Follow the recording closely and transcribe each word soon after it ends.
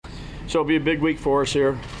So it'll be a big week for us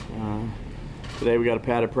here. Today we got a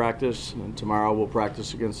padded practice, and tomorrow we'll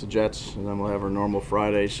practice against the Jets, and then we'll have our normal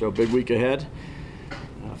Friday. So big week ahead.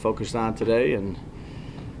 Focused on today, and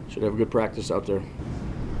should have a good practice out there.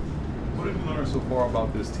 What have you learned so far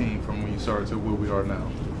about this team from when you started to where we are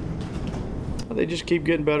now? They just keep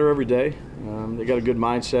getting better every day. They got a good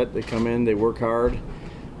mindset. They come in, they work hard,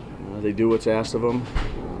 they do what's asked of them,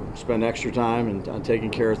 spend extra time on taking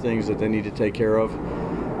care of things that they need to take care of.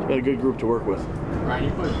 It's been a good group to work with. Ryan,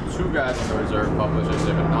 you put two guys on the reserve published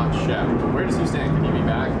yesterday, but not Shep. Where does he stand? Can he be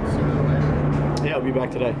back sooner than later? Yeah, I'll be back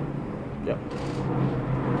today. Yep.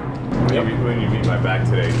 When you mean by back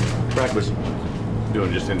today? Practice.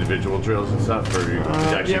 Doing just individual drills and stuff, or are you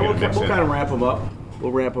actually yeah, we'll mix in? kind of ramp them up.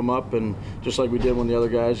 We'll ramp them up, and just like we did when the other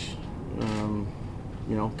guys,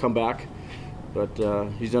 come back. But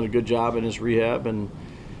he's done a good job in his rehab, and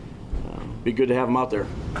be good to have him out there.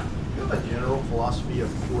 Do you have a general philosophy of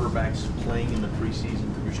quarterbacks playing in the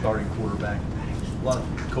preseason for your starting quarterback? A lot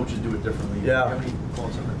of coaches do it differently. Yeah. Do you have any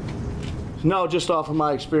thoughts on that? No, just off of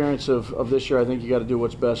my experience of this year, I think you got to do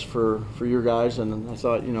what's best for your guys. And I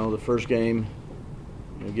thought, the first game,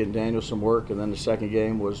 getting Daniel some work, and then the second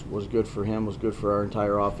game was good for him, was good for our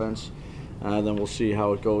entire offense. And then we'll see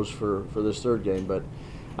how it goes for this third game. But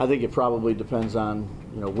I think it probably depends on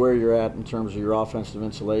where you're at in terms of your offensive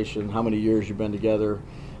insulation, how many years you've been together,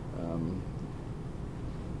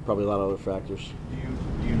 probably a lot of other factors.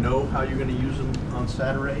 Do you know how you're going to use them on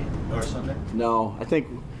Saturday or Sunday? No, I think.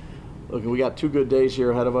 Look, we got 2 good days here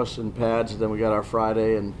ahead of us in pads, and then we got our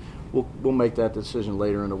Friday, and we'll make that decision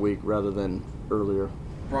later in the week rather than earlier.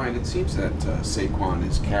 Brian, it seems that Saquon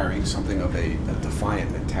is carrying something of a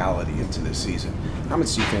defiant mentality into this season. How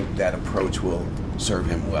much do you think that approach will serve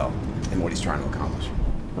him well in what he's trying to accomplish?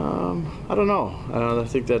 I don't know. I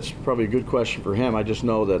think that's probably a good question for him. I just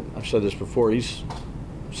know that I've said this before.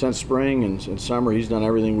 Since spring and summer, he's done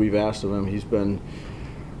everything we've asked of him. He's been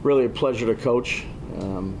really a pleasure to coach.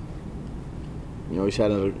 He's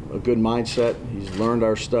had a good mindset. He's learned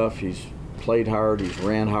our stuff. He's played hard. He's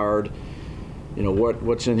ran hard.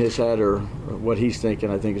 What's in his head or what he's thinking,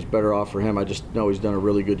 I think is better off for him. I just know he's done a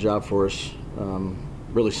really good job for us,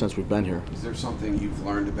 really since we've been here. Is there something you've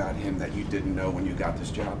learned about him that you didn't know when you got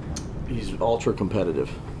this job? He's ultra competitive.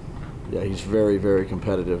 Yeah, he's very, very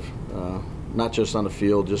competitive. Not just on the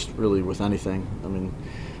field, just really with anything. I mean,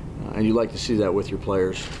 and you like to see that with your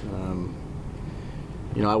players.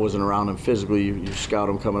 I wasn't around him physically. You scout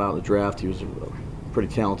him coming out in the draft. He was a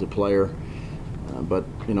pretty talented player. But,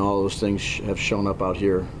 all those things have shown up out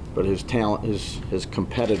here. But his talent, his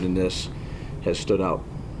competitiveness has stood out.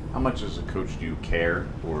 How much as a coach do you care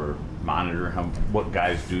or monitor what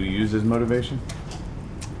guys do use as motivation?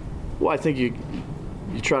 Well, I think you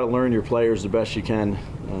try to learn your players the best you can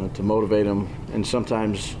to motivate them. And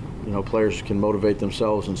sometimes, players can motivate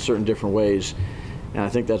themselves in certain different ways. And I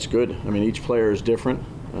think that's good. I mean, each player is different.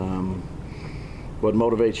 What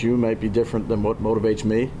motivates you might be different than what motivates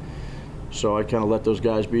me. So I kind of let those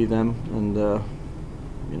guys be them, and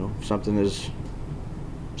if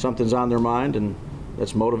something's on their mind and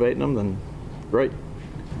that's motivating them, then great.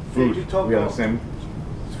 Food. We got the same.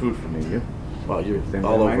 It's food for me. You? Well, you're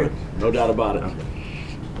all over it. No doubt about it.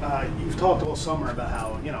 Okay. You've talked all summer about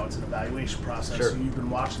how it's an evaluation process. Sure. So you've been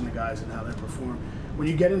watching the guys and how they perform. When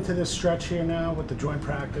you get into this stretch here now with the joint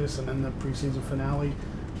practice and then the preseason finale,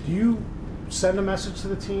 do you send a message to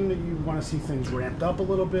the team that you want to see things ramped up a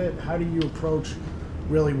little bit? How do you approach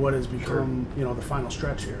really what has become the final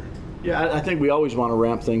stretch here? Yeah, I think we always want to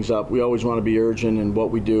ramp things up. We always want to be urgent in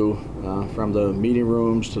what we do, from the meeting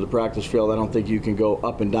rooms to the practice field. I don't think you can go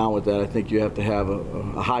up and down with that. I think you have to have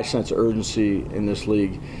a high sense of urgency in this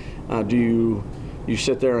league. Do you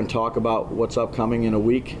sit there and talk about what's upcoming in a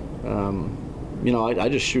week? I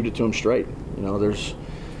just shoot it to them straight. There's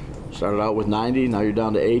started out with 90, now you're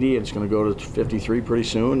down to 80, and it's going to go to 53 pretty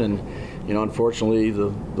soon. And unfortunately, the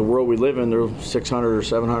world we live in, there are 600 or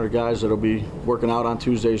 700 guys that'll be working out on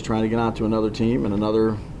Tuesdays trying to get onto another team, and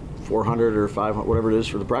another 400 or 500, whatever it is,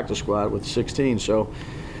 for the practice squad with 16. So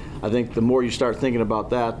I think the more you start thinking about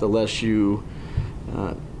that, the less you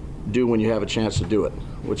do when you have a chance to do it,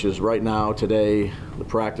 which is right now, today, the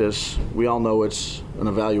practice. We all know it's an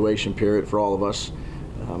evaluation period for all of us.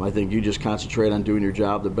 I think you just concentrate on doing your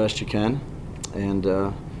job the best you can, and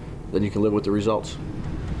then you can live with the results.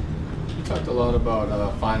 You talked a lot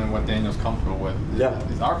about finding what Daniel's comfortable with. Yeah.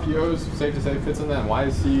 Is RPOs safe to say fits in that? And why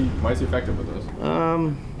is he effective with those?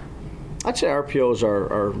 I'd say RPOs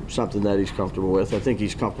are something that he's comfortable with. I think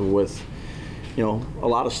he's comfortable with, a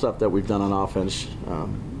lot of stuff that we've done on offense.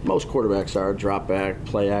 Most quarterbacks are drop back,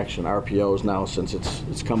 play action, RPOs now since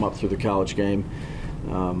it's come up through the college game.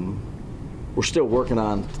 we're still working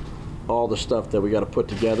on all the stuff that we got to put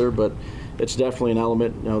together, but it's definitely an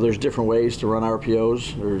element. You know, there's different ways to run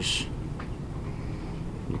RPOs.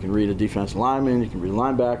 You can read a defensive lineman, you can read a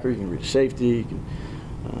linebacker, you can read a safety. You can,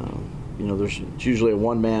 it's usually a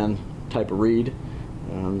one-man type of read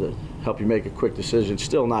to help you make a quick decision. It's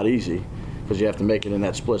still not easy because you have to make it in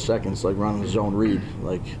that split second. It's like running a zone read.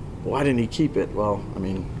 Like, why didn't he keep it? Well, I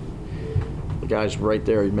mean, the guy's right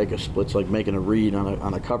there. You make a split. It's like making a read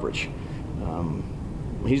on a coverage.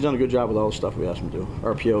 He's done a good job with all the stuff we asked him to do.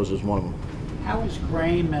 RPOs is one of them. How is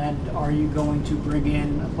Graham, and are you going to bring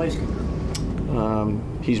in a place kicker?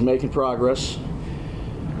 He's making progress.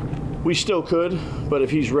 We still could, but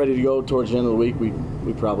if he's ready to go towards the end of the week,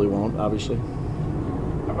 we probably won't, obviously.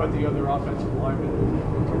 How about the other offensive linemen?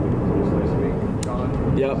 Last week,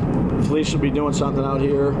 John? Yep. Felice will be doing something out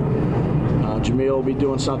here. Jamil will be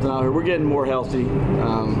doing something out here. We're getting more healthy.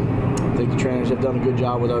 I think the trainers have done a good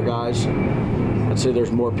job with our guys. I'd say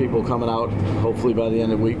there's more people coming out. Hopefully by the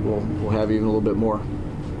end of the week, we'll have even a little bit more.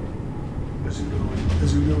 Is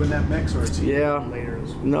he doing that mix, or is he later?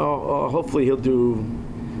 No, hopefully he'll do.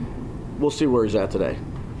 We'll see where he's at today.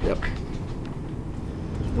 Yep.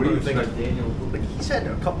 What do you think of Daniel? Like, he's had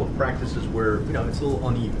a couple of practices where it's a little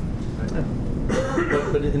uneven, right?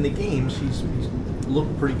 but in the games he's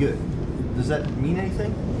looked pretty good. Does that mean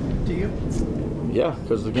anything to you? Yeah,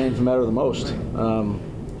 because the games matter the most.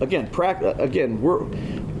 Again,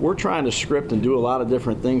 we're trying to script and do a lot of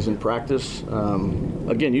different things in practice.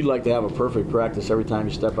 Again, you'd like to have a perfect practice every time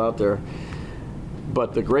you step out there.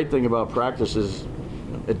 But the great thing about practice is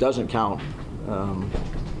it doesn't count.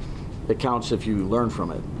 It counts if you learn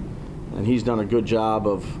from it. And he's done a good job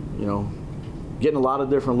of, getting a lot of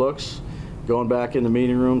different looks, going back in the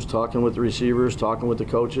meeting rooms, talking with the receivers, talking with the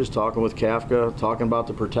coaches, talking with Kafka, talking about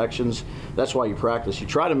the protections. That's why you practice. You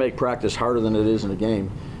try to make practice harder than it is in a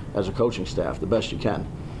game as a coaching staff, the best you can.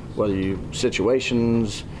 Whether you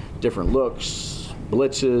situations, different looks,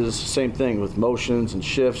 blitzes, same thing with motions and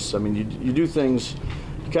shifts. I mean, you do things,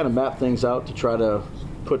 you kind of map things out to try to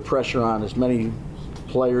put pressure on as many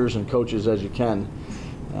players and coaches as you can.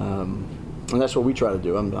 And that's what we try to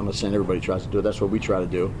do. I'm not saying everybody tries to do it. That's what we try to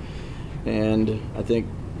do. And I think,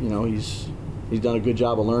 he's done a good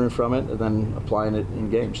job of learning from it and then applying it in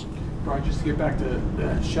games. Brian, just to get back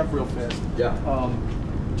to Shep real fast. Yeah.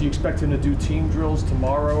 Do you expect him to do team drills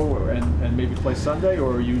tomorrow and maybe play Sunday,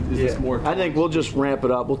 or is this more? I think we'll just ramp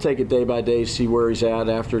it up. We'll take it day by day, see where he's at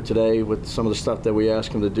after today with some of the stuff that we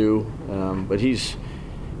ask him to do. But he's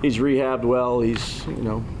rehabbed well.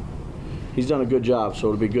 He's done a good job, so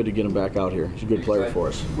it'll be good to get him back out here. He's a good player for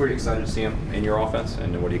us. We're excited to see him in your offense,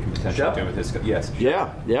 and what he can potentially do with his. Yes.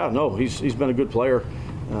 Yeah. No, he's been a good player.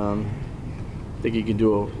 I think he can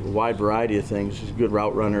do a wide variety of things. He's a good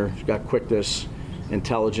route runner. He's got quickness,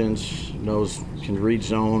 intelligence, can read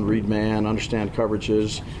zone, read man, understand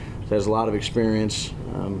coverages. Has a lot of experience.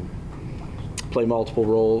 Play multiple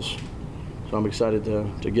roles. So I'm excited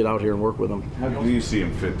to get out here and work with him. How do you see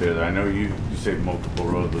him fit there? I know you say multiple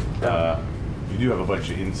roles, but you do have a bunch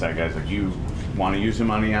of inside guys. Like, you want to use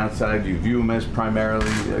him on the outside? Do you view him as primarily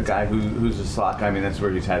a guy who's a slot guy? I mean, that's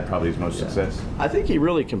where he's had probably his most success. I think he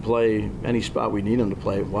really can play any spot we need him to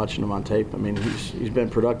play, watching him on tape. I mean, he's been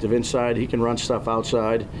productive inside. He can run stuff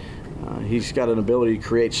outside. He's got an ability to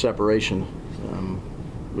create separation,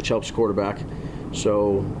 which helps quarterback.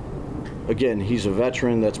 So, again, he's a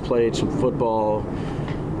veteran that's played some football,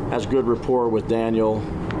 has good rapport with Daniel,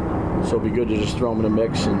 so it'd be good to just throw him in a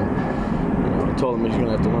mix. And I told him he's going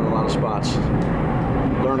to have to learn a lot of spots.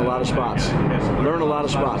 Learn a lot of spots.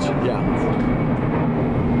 Yeah.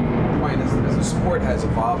 Ryan, as the sport has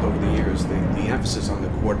evolved over the years, the emphasis on the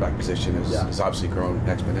quarterback position has obviously grown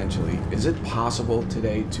exponentially. Is it possible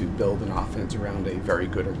today to build an offense around a very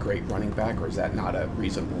good or great running back, or is that not a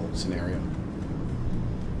reasonable scenario?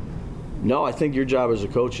 No, I think your job as a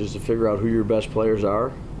coach is to figure out who your best players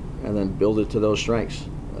are and then build it to those strengths.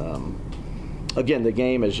 Again, the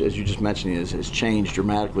game, as you just mentioned, has changed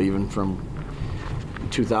dramatically, even from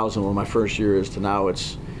 2000, when my first year is, to now.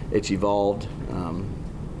 It's evolved,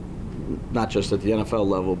 not just at the NFL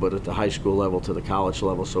level, but at the high school level to the college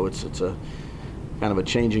level. So it's a kind of a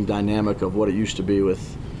changing dynamic of what it used to be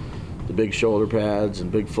with the big shoulder pads and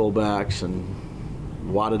big fullbacks and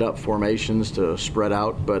wadded up formations to spread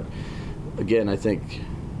out. But again, I think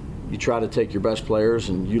you try to take your best players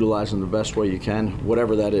and utilize them the best way you can,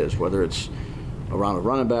 whatever that is, whether it's around a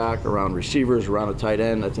running back, around receivers, around a tight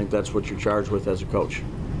end. I think that's what you're charged with as a coach.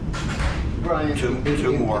 Brian,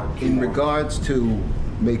 two more. In regards to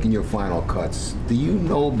making your final cuts, do you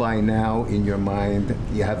know by now in your mind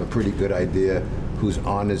you have a pretty good idea who's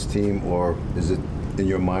on this team, or is in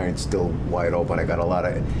your mind still wide open? I got a lot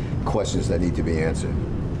of questions that need to be answered.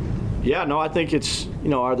 Yeah, no, I think it's,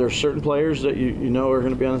 are there certain players that you know are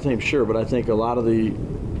going to be on the team? Sure, but I think a lot of the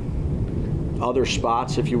other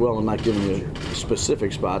spots, if you will, I'm not giving you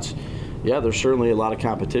specific spots, yeah, there's certainly a lot of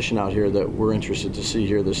competition out here that we're interested to see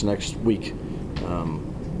here this next week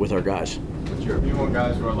with our guys. What's your view on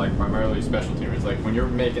guys who are like primarily special teamers? Like when you're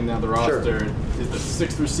making down the roster, does the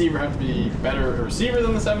sixth receiver have to be better a receiver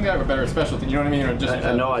than the seventh guy, or better at special team? You know what I mean? Or just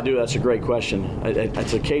I know I do. That's a great question.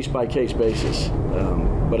 It's a case-by-case basis,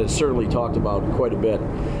 but it's certainly talked about quite a bit.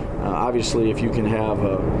 Obviously, if you can have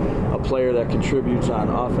a player that contributes on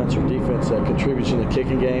offense or defense that contributes in the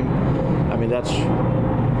kicking game, I mean that's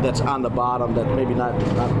on the bottom, that maybe not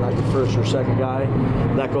your first or second guy,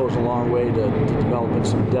 that goes a long way to developing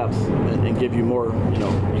some depth and give you more,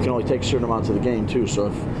 you can only take certain amounts of the game too. So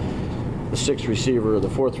if the sixth receiver or the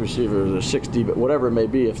fourth receiver or the sixth D, whatever it may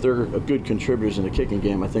be, if they're good contributors in the kicking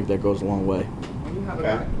game, I think that goes a long way. When you have a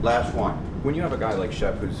Okay, last one. When you have a guy like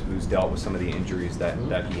Shep who's dealt with some of the injuries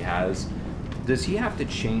that he has, does he have to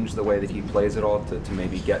change the way that he plays it all to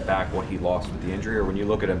maybe get back what he lost with the injury? Or when you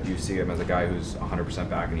look at him, do you see him as a guy who's 100%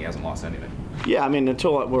 back and he hasn't lost anything? Yeah, I mean,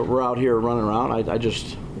 until we're out here running around, I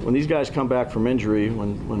just, when these guys come back from injury,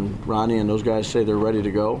 when Ronnie and those guys say they're ready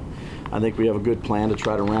to go, I think we have a good plan to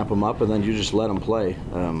try to ramp them up, and then you just let them play.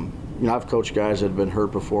 I've coached guys that have been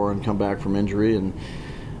hurt before and come back from injury, and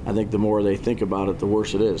I think the more they think about it, the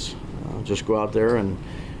worse it is. Just go out there and,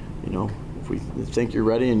 if we think you're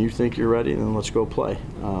ready and you think you're ready, then let's go play.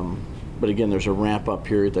 But again, there's a ramp-up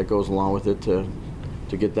period that goes along with it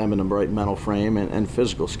to get them in the right mental frame and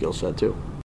physical skill set too.